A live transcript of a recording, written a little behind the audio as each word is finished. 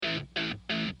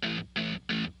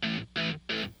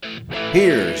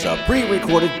Here's a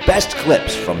pre-recorded best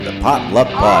clips from the Potluck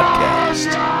Podcast.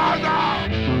 We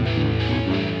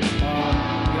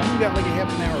only got like a half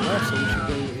an hour left, so we should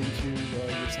go into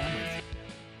your sound bites.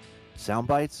 Sound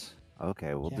bites?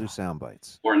 Okay, we'll do sound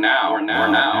bites. Or now.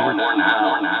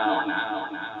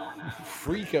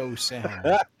 Freako sound.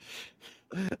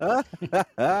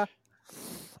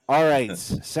 All right,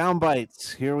 sound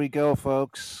bites. Here we go,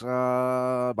 folks.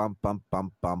 Bum, bum,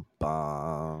 bum, bum,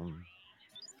 bum.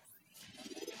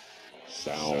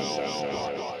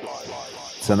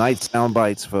 Tonight's sound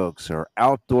bites, folks, are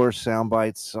outdoor sound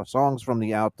bites, songs from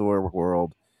the outdoor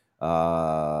world.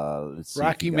 Let's see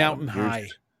Rocky if you got Mountain them. High.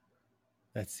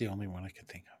 That's the only one I can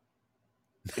think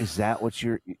of. Is that what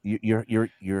you're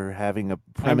having a I'm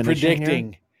premonition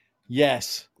predicting.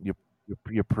 Yes. Here?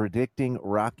 You're predicting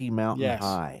Rocky Mountain Yes.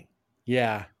 High.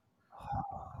 Yeah.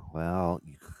 Well,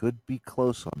 you could be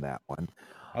close on that one.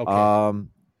 Okay.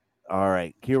 All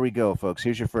right, here we go, folks.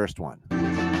 Here's your first one.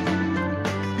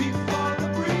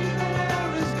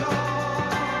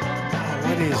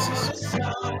 What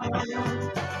is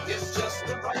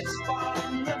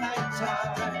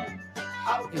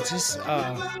this?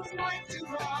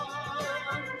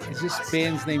 Is this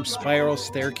band's name Spiral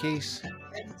Staircase?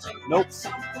 Nope.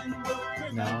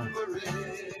 No.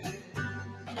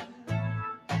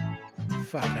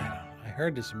 Fuck, I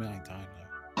heard this a million times.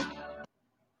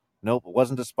 Nope, it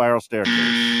wasn't a Spiral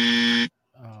Staircase.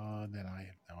 Then I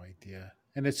have no idea.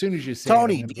 And as soon as you say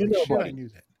Tony, it, I'm do gonna you be know like, shit, what? I knew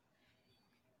that.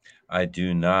 I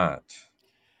do not.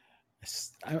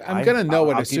 I'm gonna know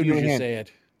it I'll as give soon you a as you hint. say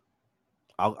it.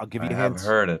 I'll give you I have hints.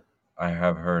 heard it. I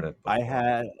have heard it.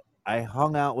 before. I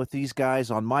hung out with these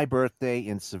guys on my birthday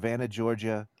in Savannah,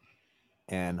 Georgia,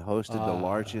 and hosted the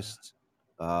largest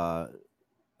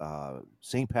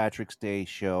St. Patrick's Day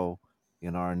show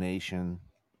in our nation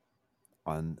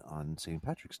on St.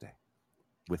 Patrick's Day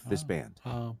with this band.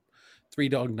 Three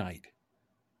Dog Night.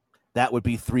 That would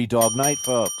be Three Dog Night,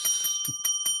 folks.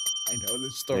 I know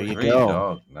this There story. you Three go.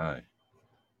 Dog Night.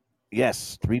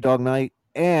 Yes, Three Dog Night.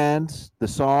 And the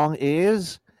song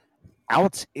is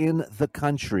Out in the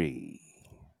Country.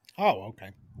 Oh, okay.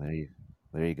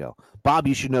 There you go. Bob,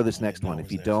 you should know this I next didn't know one. it If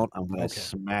was you theirs. don't, I'm going to Okay.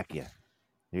 smack you.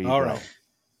 Here you All go. right.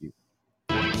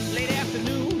 Late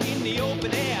afternoon in the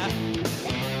open air,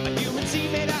 a human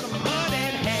scene made out of mud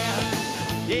and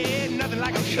hair. Yeah, nothing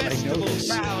like a Should I know festival this?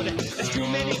 crowd. There's too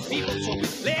many people, so we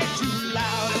play too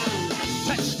loud.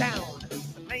 Touchdown,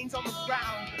 the plane's on the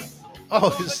ground.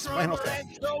 Oh, it's Spinal Tap.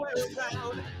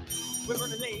 We're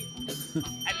running late,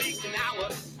 at least an hour.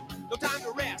 No time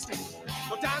to rest,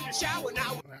 no time to shower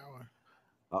now.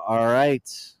 All right.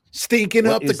 Stinking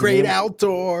What up the is the great name?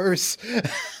 outdoors.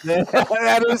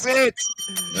 That is it.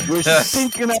 We're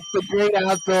stinking up the great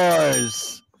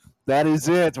outdoors. That is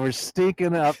it. We're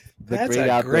stinking up the That's great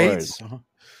a outdoors. great song.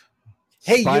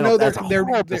 Hey, you Spinal- know that's a they're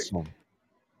horrible song.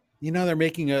 they're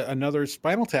making another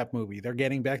Spinal Tap movie. They're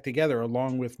getting back together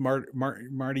along with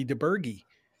Marty DeBurgi.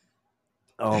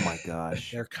 Oh my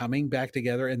gosh. They're coming back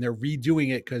together and they're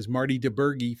redoing it because Marty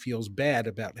DeBurgi feels bad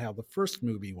about how the first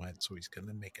movie went, so he's going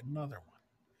to make another one.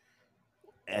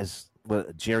 As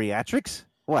what, geriatrics?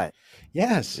 What?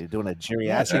 Yes, They're doing a yes,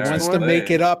 geriatrics? he wants to one?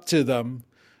 make it up to them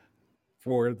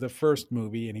for the first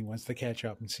movie, and he wants to catch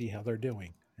up and see how they're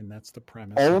doing, and that's the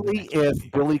premise. of the Only next if movie.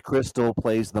 Billy Crystal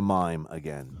plays the mime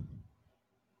again.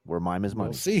 Where mime is money.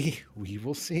 We'll see. We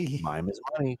will see. Mime is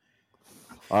money.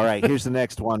 All right, here's the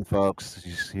next one, folks.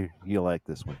 You like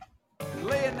this one.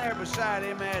 Laying there beside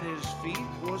him at his feet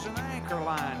was an anchor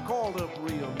line, coiled up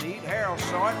real neat. Harold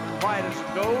saw it, white as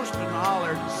a ghost, and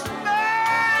hollered, "Snake!"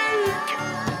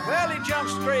 Well, he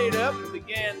jumped straight up and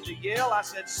began to yell. I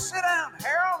said, "Sit down,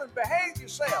 Harold, and behave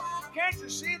yourself. Can't you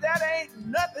see that ain't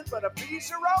nothing but a piece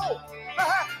of rope?"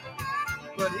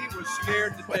 But he was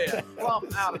scared to death, plumb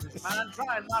out of his mind,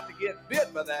 trying not to get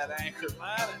bit by that anchor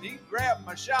line, and he grabbed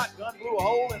my shotgun, blew a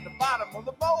hole in the bottom of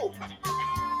the boat.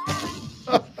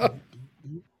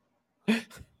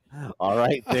 All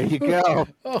right, there you go.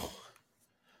 Oh,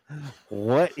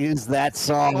 What is that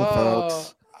song,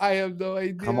 folks? I have no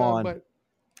idea. Come on. But,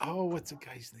 what's the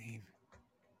guy's name?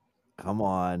 Come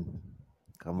on.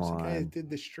 Come Who's the guy that on. did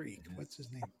the streak? What's his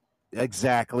name?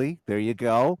 Exactly. There you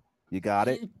go. You got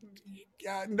it.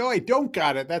 Yeah, no, I don't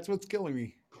got it. That's what's killing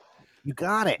me. You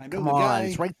got it. I know Come the on. guy.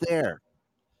 It's right there.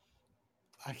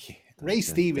 I can't. Ray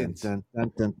Stevens.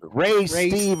 Ray Ray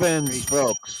Stevens,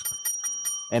 folks.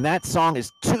 And that song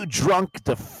is Too Drunk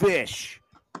to Fish.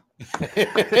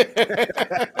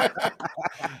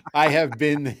 I have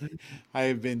been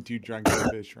too drunk to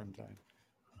fish from time.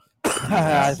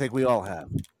 I think we all have.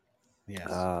 Yes.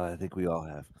 I think we all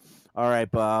have. All right,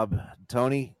 Bob.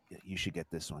 Tony, you should get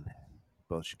this one.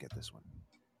 both should get this one.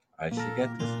 I should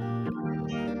get this.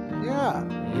 Yeah.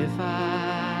 If I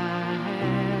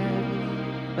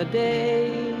had a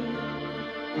day.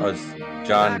 Oh, it's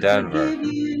John Denver.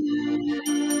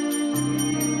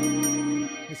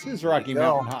 This is Rocky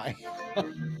Mountain High.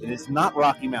 It is not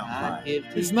Rocky Mountain High.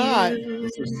 It's not.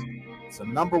 It's a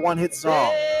number one hit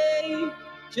song.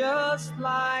 Just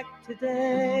like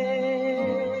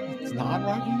today. It's not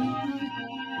Rocky Mountain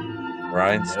High?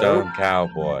 Rhinestone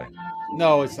Cowboy.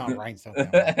 No, it's not Rhinestone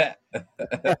Cowboy.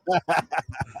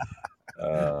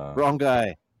 Wrong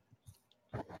guy.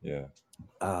 Yeah.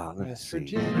 Let's see.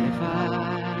 If I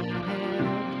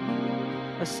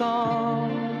had a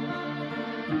song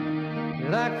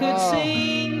that I could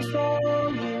sing for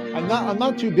you. I'm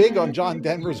not too big on John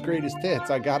Denver's greatest hits,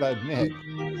 I gotta admit.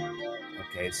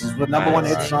 Okay, this is the number one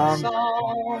hit song.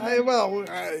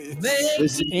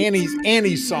 This is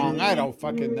Annie's song. I don't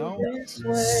fucking know.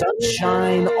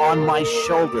 Sunshine on My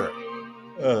Shoulder.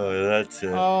 Oh, that's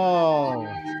it. Oh.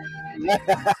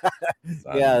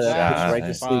 Yeah, that's right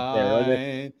to sleep there, wasn't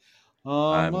it?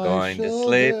 I'm going to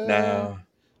sleep now.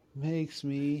 Makes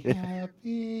me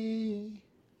happy.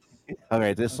 All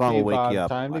right, this song will wake Bob, you up.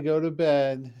 Time to go to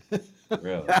bed.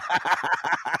 Really?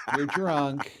 You're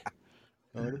drunk.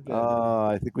 Go to bed.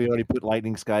 I think we already put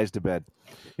Lightning Skies to bed.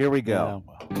 Here we go.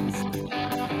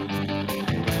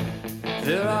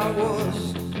 There I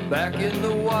was, back in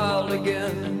the wild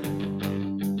again.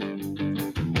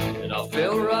 And I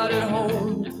felt right at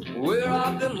home, where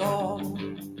I belong.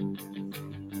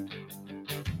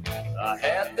 I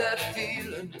had that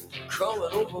feeling coming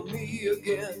over me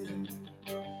again.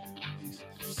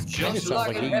 Just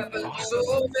like it happened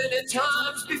so many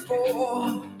times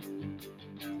before.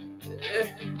 Yeah.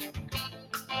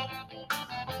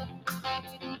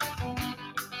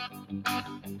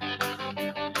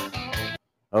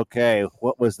 Okay,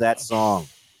 what was that song?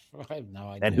 I have no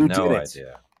idea. And who No did it?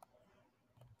 idea.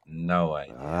 No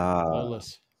idea.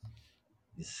 Clueless.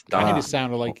 Kind of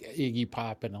sounded like Iggy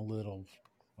Pop in a little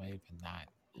way, but not.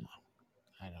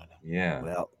 I don't know. Yeah.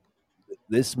 Well,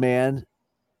 this man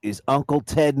is Uncle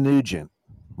Ted Nugent.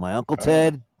 My Uncle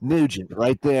Ted Nugent,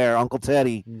 right there, Uncle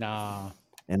Teddy. Nah.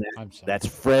 And I'm sorry. that's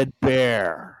Fred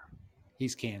Bear.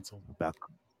 He's canceled.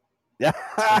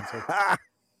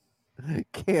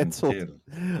 Canceled.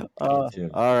 All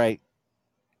right.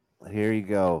 Here you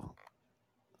go.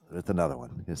 With another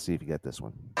one. Let's see if you get this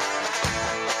one.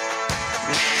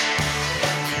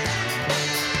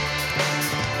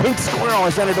 Pink Squirrel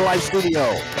has entered the live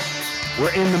studio.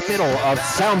 We're in the middle of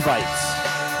Sound Bites.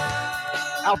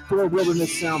 Outdoor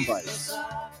Wilderness Sound Bites.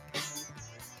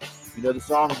 You know the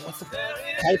song?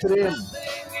 Type it in.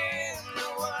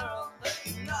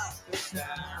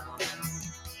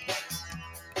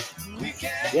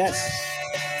 Yes.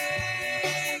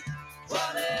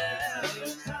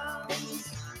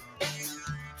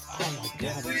 Oh my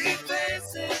God.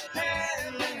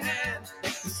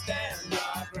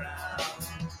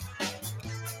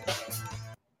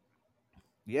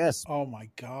 Yes. Oh my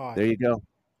God. There you go.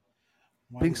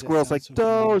 Why Pink does that Squirrel's sound like, so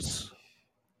familiar? dose.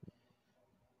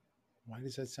 Why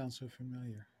does that sound so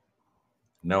familiar?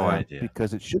 No idea.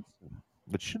 Because it should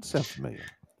sound familiar.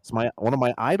 It's one of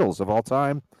my idols of all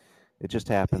time. It just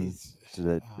happens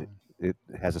that it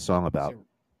has a song about.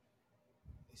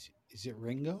 Is it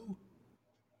Ringo?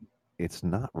 It's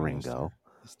not Ringo.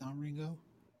 It's not Ringo?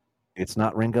 It's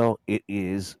not Ringo. It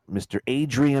is Mr.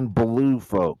 Adrian Belew,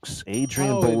 folks.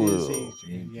 Adrian Belew. It is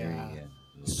Adrian. Yeah.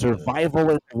 Survival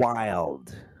in the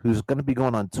Wild, who's going to be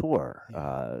going on tour.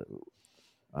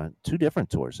 On 2 different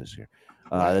tours this year.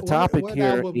 The topic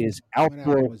here is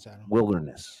Outdoor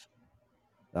Wilderness.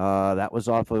 That was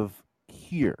off of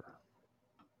Here.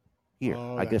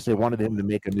 Oh, I guess they wanted him to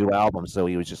make a new album, so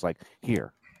he was just like,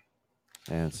 Here.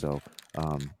 And so...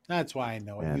 that's why I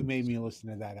know it. You made me listen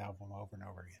to that album over and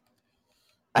over again.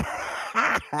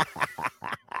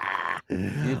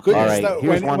 You couldn't stop,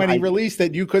 when he released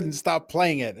it, you couldn't stop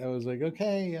playing it. I was like,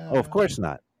 okay. Oh, of course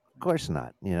not. Of course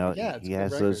not. You know, he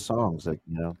has those songs that,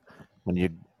 you know, when you,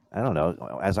 I don't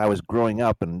know, as I was growing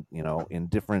up and, you know, in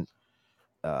different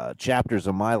chapters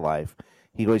of my life,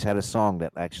 he always had a song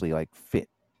that actually like fit.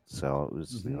 So it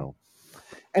was, you know,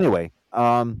 anyway.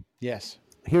 Yes.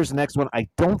 Here's the next one. I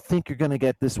don't think you're going to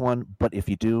get this one, but if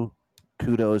you do,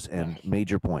 kudos and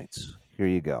major points. Here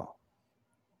you go.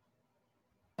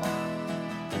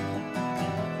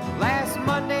 Last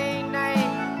Monday night,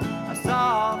 I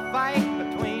saw a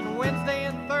fight between Wednesday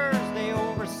and Thursday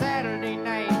over Saturday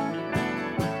night.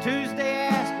 Tuesday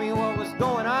asked me what was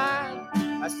going on.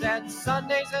 I said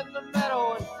Sunday's in the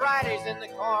meadow and Friday's in the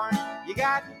corn. You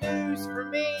got news for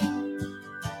me?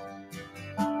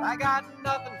 I got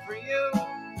nothing for you.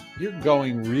 You're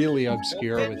going really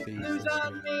obscure with these.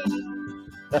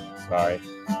 Sorry.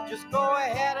 Just go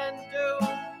ahead and do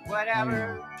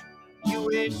whatever you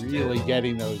wish to. Really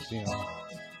getting those, you know.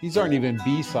 These aren't even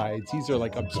B-sides. These are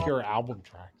like obscure album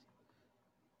tracks.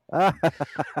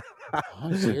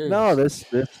 I'm serious. No, this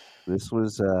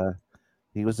was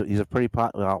he's a pretty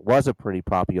popular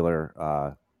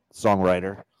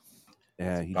songwriter.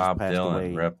 He Bob just passed Dylan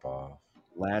away ripoff.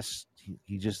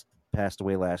 He just passed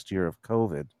away last year of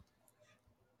COVID,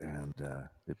 and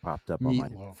it popped up on my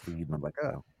feed, and I'm like,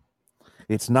 oh,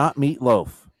 it's not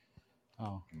Meatloaf.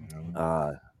 Oh.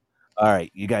 All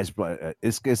right, you guys.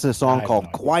 It's a song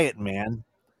called "Quiet Man,"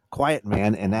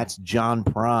 and that's John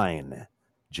Prine.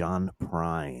 John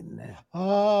Prine.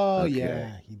 Oh, okay.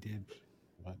 Yeah, he did.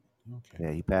 But, okay.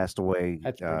 Yeah, he passed away.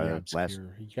 That's pretty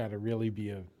obscure. You got to really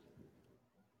be a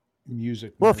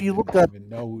music. Well, if you look up,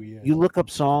 you look up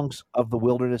songs of the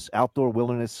wilderness, outdoor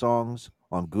wilderness songs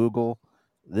on Google.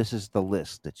 This is the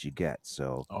list that you get.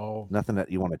 So, nothing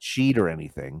that you want to cheat or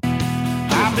anything.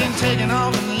 I've been taking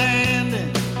off and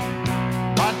landing,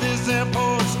 but this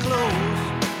airport's closed.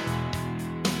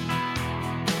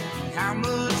 How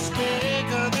much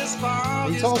bigger this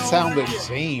fog These all sound the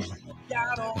same.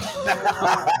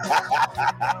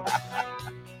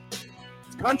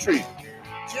 It's country.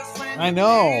 I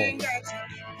know.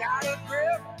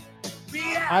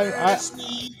 I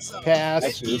pass.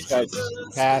 Actually, this guy's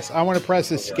pass. I want to press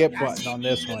the skip button on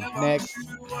this one.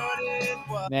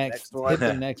 Next one. Hit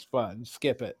the next button.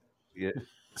 Skip it. Yeah.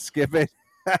 Skip it.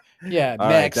 Yeah. All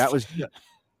next. Right, that was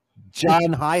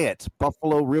John Hyatt,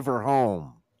 Buffalo River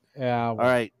Home. Yeah. All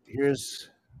right. Here's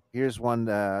one.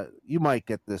 You might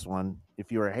get this one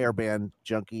if you were a hairband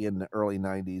junkie in the early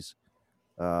 '90s.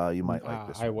 You might like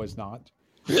this. I was not.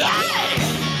 Well,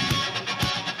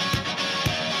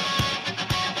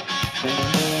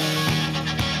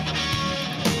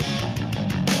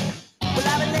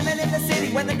 I've been living in the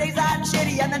city where the days are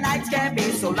shitty and the nights can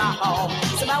be so long.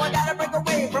 So now I gotta break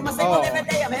away from a single living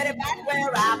day. I'm headed back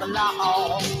where I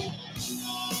belong.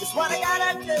 Just what I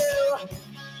gotta do.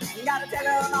 Gotta take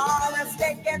it all and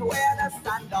stick it where the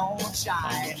sun don't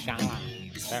shine.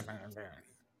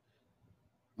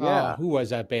 Yeah. Who was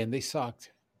that band? They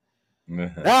sucked.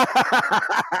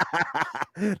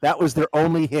 That was their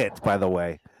only hit, by the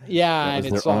way. Yeah, that was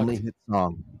and their only hit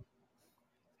song.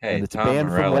 Hey, and it's Tom a band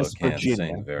Morello from West can't Virginia.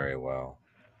 sing very well.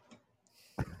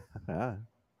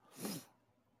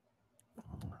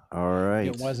 All right.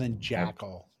 It wasn't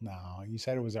Jackal. No, you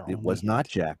said it was our. It was not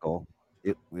Jackal.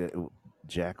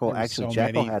 Jackal. Actually,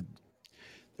 Jackal had.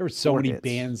 There were so many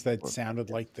bands that sounded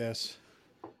like this.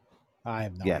 I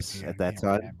have no idea. Yes, at that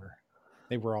time. Remember.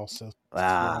 They were also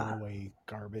thrown away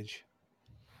garbage.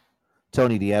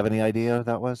 Tony, do you have any idea what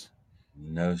that was?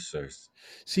 No, sir.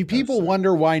 See, people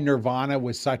wonder why Nirvana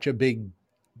was such a big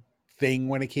thing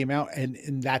when it came out,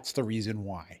 and that's the reason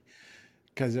why.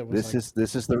 Because it was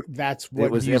that's what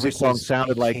it was. Every song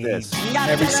sounded like this.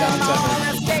 Every sound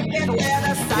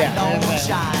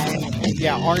sounded.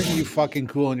 Yeah, aren't you fucking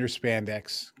cool in your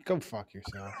spandex? Go fuck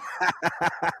yourself.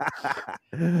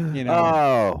 You know.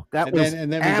 Oh, that was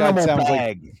and then Animal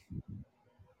Bag. Like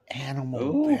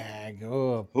Animal Bag.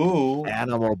 Oh,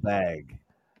 Animal Bag.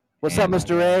 What's up,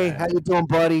 Mr. A? How you doing,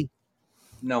 buddy?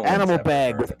 No, Animal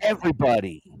Bag with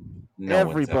everybody. No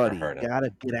everybody gotta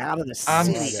get out of the city.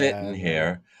 I'm sitting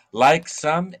here like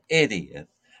some idiot,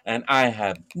 and I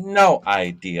have no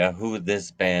idea who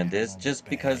this band is, just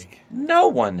because no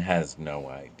one has no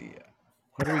idea.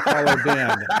 What do we call our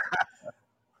band?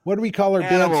 What do we call our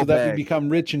band so that we become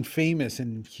rich and famous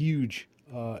and huge?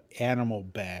 Animal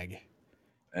Bag.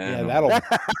 Animal. Yeah,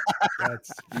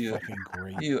 that's fucking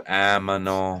great. You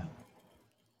aminal.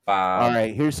 Bob. All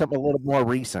right, here's something a little more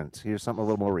recent.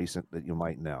 That you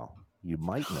might know. You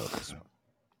might know this one.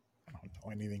 I don't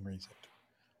know anything recent.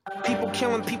 People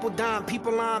killing, people dying,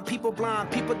 people lying, people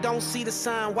blind. People don't see the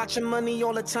sign, watching money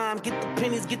all the time. Get the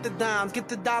pennies, get the dimes, get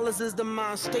the dollars is the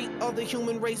mind state of the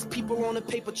human race. People on a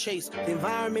paper chase. The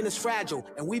environment is fragile,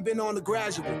 and we've been on the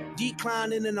gradual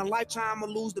declining. In a lifetime,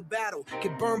 we'll lose the battle.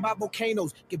 Get burned by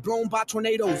volcanoes, get blown by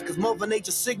tornadoes. Because Mother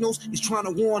Nature signals is trying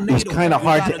to warn NATO. It's kind of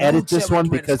hard to edit this one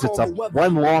because it's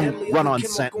one long run-on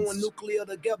sentence. Nuclear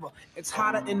together. It's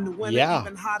hotter in the winter,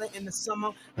 even hotter in the summer.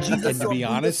 And to be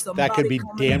honest, that could be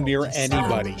damn near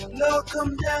anybody. Lord,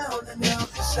 come down and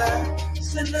help us out.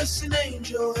 Send us an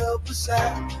angel, help us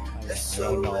out. I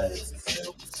don't know.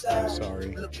 I'm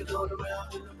sorry.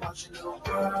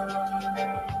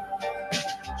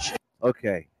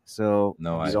 Okay, so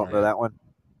no, you don't know that one?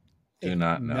 Do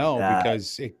not know. No,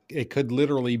 because it could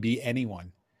literally be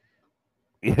anyone.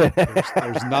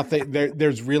 There's nothing there.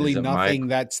 There's really nothing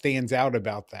that stands out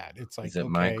about that. It's like, is it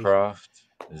Mycroft?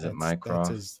 Is it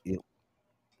Mycroft? It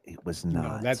was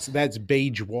not. No, that's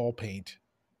beige wall paint.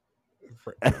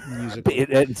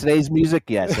 In today's music,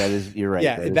 yes, that is. You're right.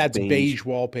 Yeah, that's beige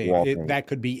wall paint. That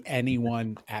could be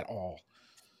anyone at all.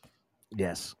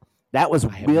 Yes, that was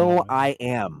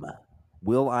will.i.am.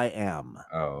 will.i.am.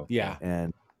 Oh, yeah,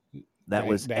 and that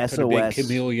was that SOS. Could have been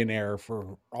Chameleonaire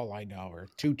for all I know, or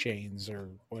 2 Chainz or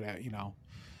whatever.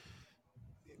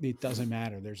 It doesn't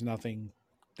matter. There's nothing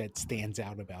that stands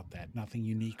out about that. Nothing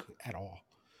unique at all.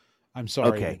 I'm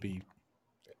sorry to be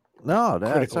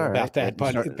that's all right. about that,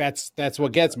 but that's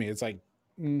what gets me. It's like,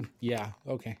 yeah,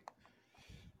 okay.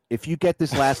 If you get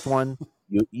this last one,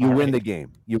 you win the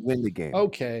game. You win the game.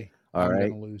 Okay. All I'm right.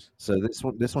 gonna lose. So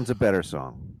this one's a better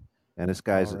song, and this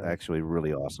guy's actually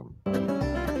really awesome.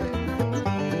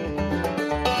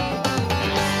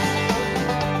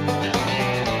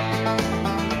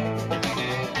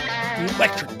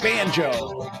 Electric banjo.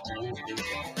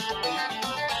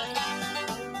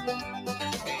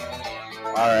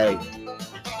 All right,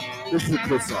 this is a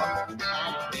good song.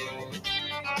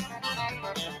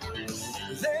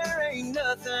 There ain't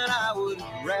nothing I would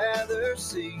rather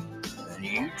see than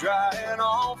you drying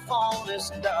off on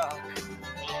this dock.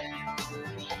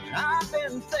 I've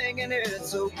been thinking it's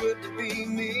so good to be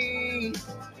me,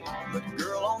 but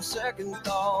girl, on second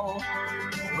thought,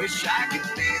 wish I could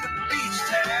be the beach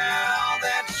towel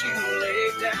that you lay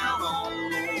down on.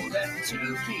 Oh, that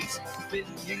 2-piece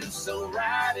fitting you so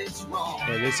right it's wrong.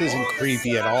 Yeah, this isn't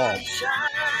creepy at all.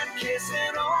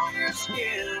 Kissing on your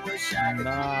skin, wish I could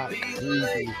Not be the creepy.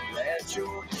 lake that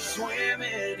you're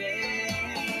swimming in.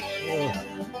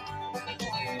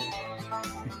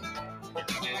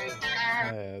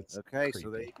 Okay, so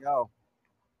there you go.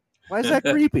 Why is that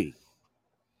creepy?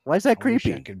 Why is that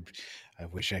creepy? I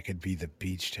wish I could be the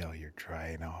beach towel you're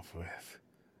drying off with.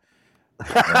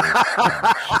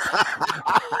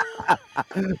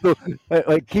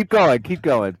 Wait, keep going.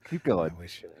 I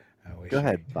wish Go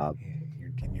ahead, Bob.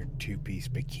 You're in your 2-piece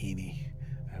bikini.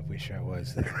 I wish I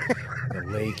was the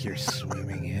lake you're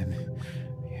swimming in.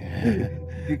 Yeah.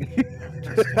 I'm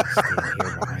just gonna stand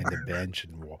here behind the bench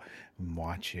and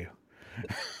watch you.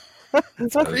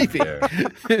 It's creepy.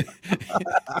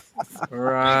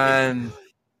 Run.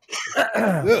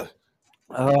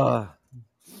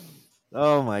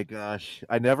 Oh my gosh.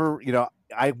 I never,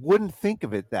 I wouldn't think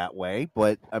of it that way,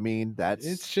 but I mean,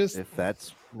 it's just, if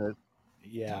that's,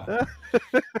 yeah.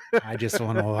 I just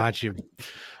want to watch you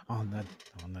on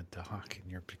the dock in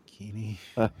your bikini.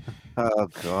 Oh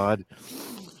God.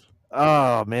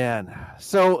 Oh man.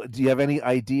 So do you have any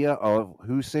idea of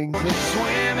who sings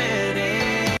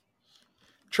it?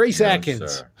 Trace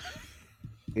Atkins. Sir.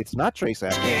 It's not Trace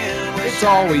Atkins.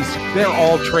 They're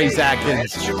all Trace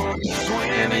Atkins.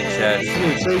 Kenny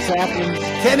Chesney. Trace Atkins.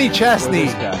 Kenny Chesney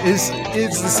is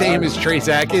the same as Trace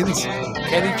Atkins.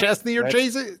 Kenny Chesney or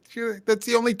Trace, that's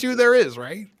the only 2 there is,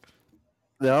 right?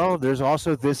 No, there's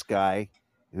also this guy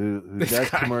who does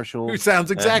commercials. Who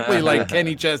sounds exactly like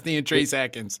Kenny Chesney and Trace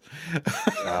Atkins.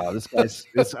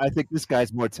 I think this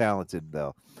guy's more talented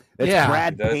though. It's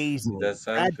Brad Paisley.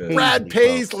 Brad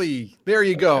Paisley. There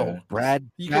you go. Brad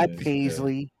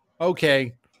Paisley.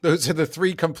 Okay. Those are the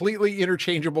 3 completely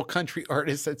interchangeable country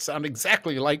artists that sound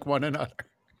exactly like one another.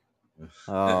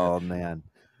 Oh man.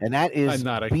 And that is I'm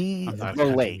not a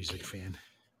the Lake music fan.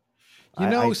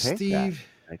 I Steve,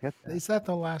 I get that. Is that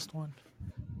the last one?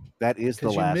 That is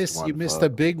the last one. You missed a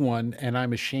big one, and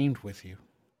I'm ashamed with you.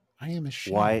 I am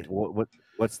ashamed. Why?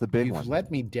 What's the big one? You've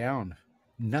let me down.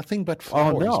 Nothing But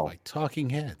Flowers by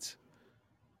Talking Heads.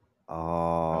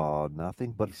 Oh,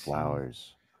 Nothing But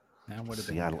Flowers. That would have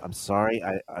been. I'm sorry.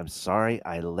 I'm sorry.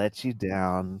 I let you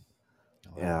down.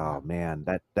 Oh man,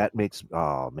 that makes.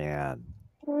 Oh man.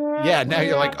 Yeah, now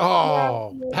you're like,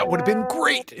 oh, that would have been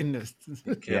great in this.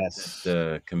 Yes,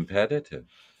 competitive.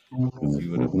 You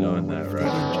would have known that,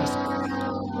 right?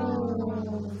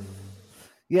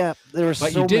 Yeah, there was.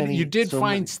 But you did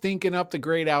find Stinking Up the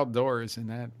Great Outdoors, and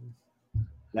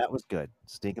that was good.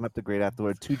 Stinking Up the Great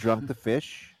Outdoors. Too Drunk to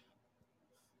Fish.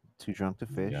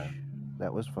 Yeah.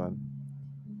 That was fun.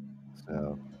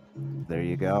 So there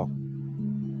you go.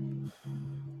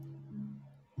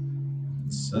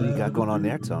 What do you got going on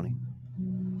there, Tony?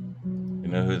 You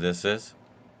know who this is?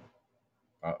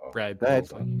 Brad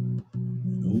Paisley.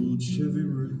 Old Chevy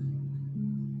Ray,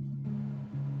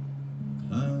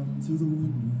 climb to the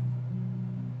window.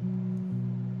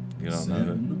 You don't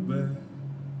know who?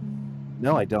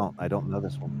 No, I don't. I don't know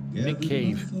this one. Nick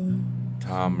Cave.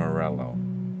 Tom Morello.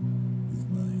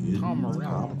 Tom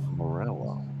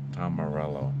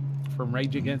Morello. from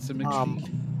Rage Against the Machine.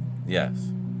 Yes.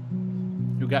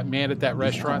 Who got mad at that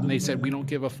restaurant and they said, "We don't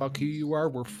give a fuck who you are.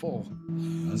 We're full."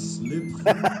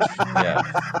 Yeah.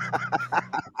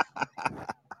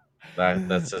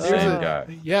 That's the same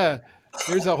guy. Yeah.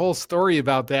 There's a whole story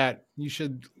about that. You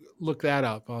should look that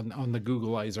up on the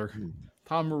Googleizer.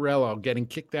 Tom Morello getting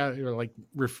kicked out, or like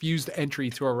refused entry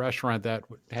to a restaurant that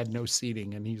had no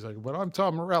seating. And he's like, "But I'm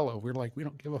Tom Morello." We're like, "We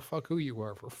don't give a fuck who you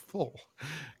are. We're full.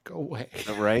 Go away."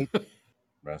 Right?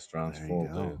 Restaurant's full,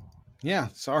 dude. Yeah.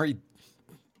 Sorry,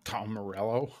 Tom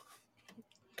Morello.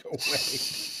 Go away.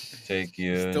 Take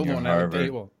you Still don't have a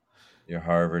table. Your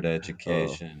Harvard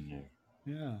education.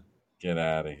 Yeah. Get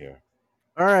out of here.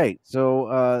 All right.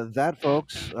 So that,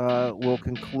 folks, will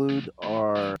conclude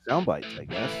our soundbites, I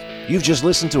guess. You've just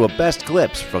listened to a best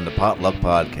clips from the Potluck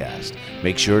Podcast.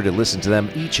 Make sure to listen to them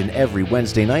each and every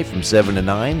Wednesday night from 7 to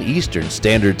 9 Eastern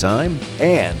Standard Time.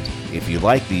 And if you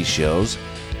like these shows,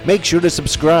 make sure to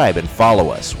subscribe and follow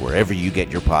us wherever you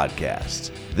get your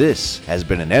podcasts. This has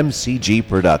been an MCG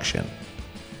production.